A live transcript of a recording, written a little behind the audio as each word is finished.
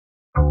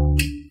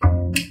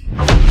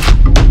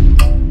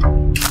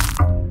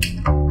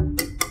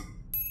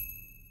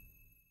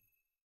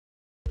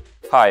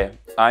Hi,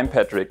 I'm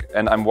Patrick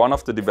and I'm one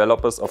of the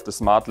developers of the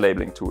Smart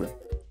Labeling tool.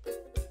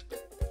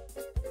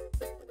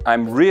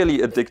 I'm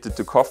really addicted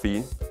to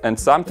coffee, and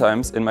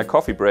sometimes in my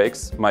coffee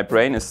breaks my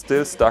brain is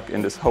still stuck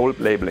in this whole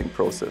labeling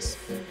process.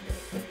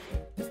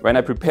 When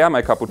I prepare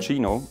my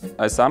cappuccino,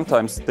 I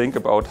sometimes think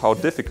about how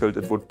difficult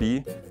it would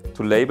be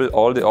to label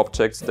all the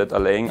objects that are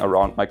laying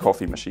around my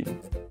coffee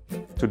machine.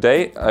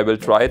 Today I will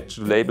try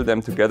to label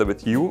them together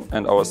with you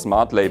and our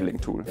Smart Labeling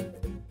tool.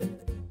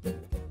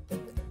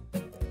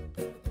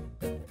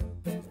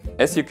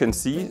 As you can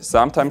see,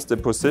 sometimes the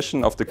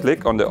position of the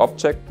click on the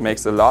object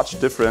makes a large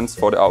difference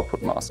for the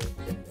output mask.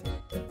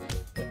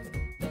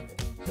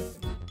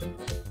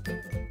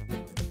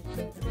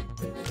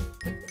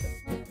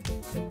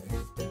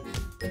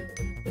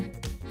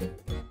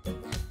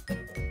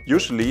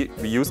 Usually,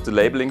 we use the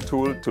labeling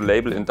tool to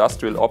label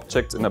industrial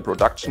objects in a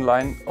production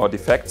line or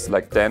defects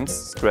like dents,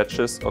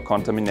 scratches or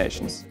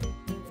contaminations.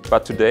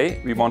 But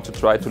today, we want to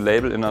try to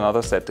label in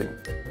another setting.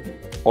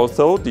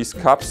 Although these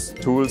cups,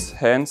 tools,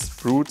 hands,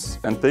 fruits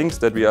and things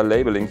that we are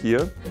labeling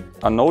here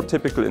are no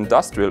typical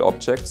industrial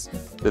objects,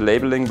 the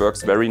labeling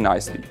works very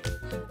nicely.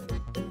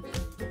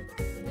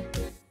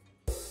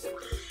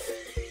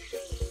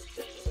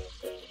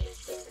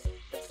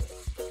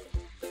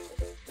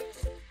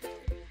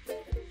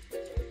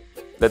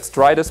 Let's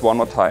try this one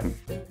more time.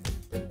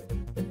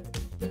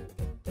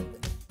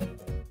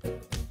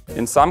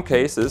 In some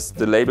cases,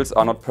 the labels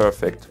are not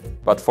perfect,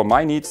 but for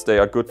my needs they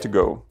are good to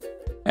go.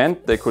 And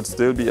they could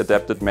still be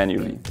adapted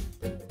manually.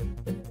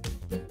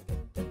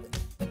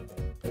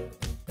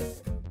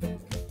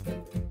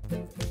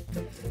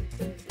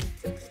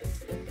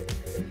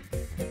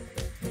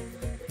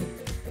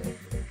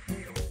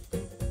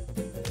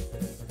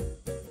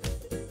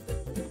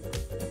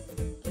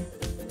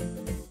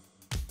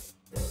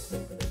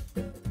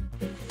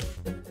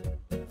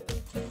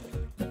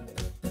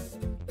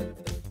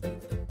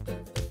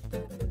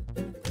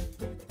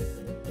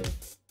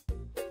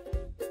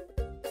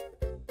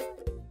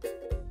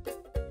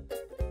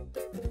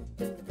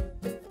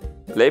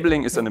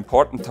 Labeling is an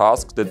important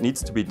task that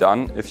needs to be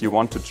done if you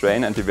want to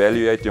train and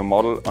evaluate your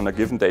model on a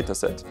given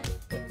dataset.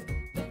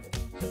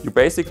 You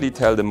basically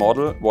tell the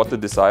model what the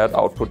desired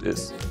output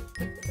is.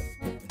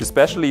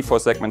 Especially for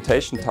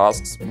segmentation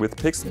tasks with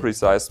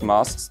pixel-precise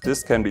masks,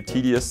 this can be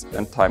tedious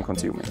and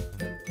time-consuming.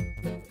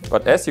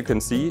 But as you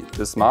can see,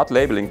 the Smart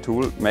Labeling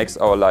tool makes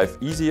our life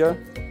easier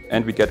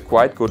and we get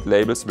quite good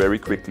labels very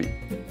quickly.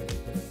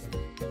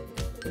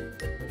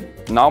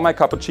 Now my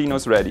cappuccino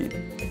is ready.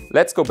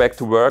 Let's go back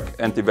to work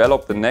and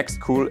develop the next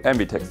cool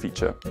MVTec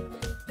feature.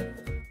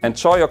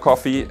 Enjoy your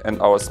coffee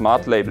and our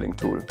Smart Labeling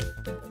tool.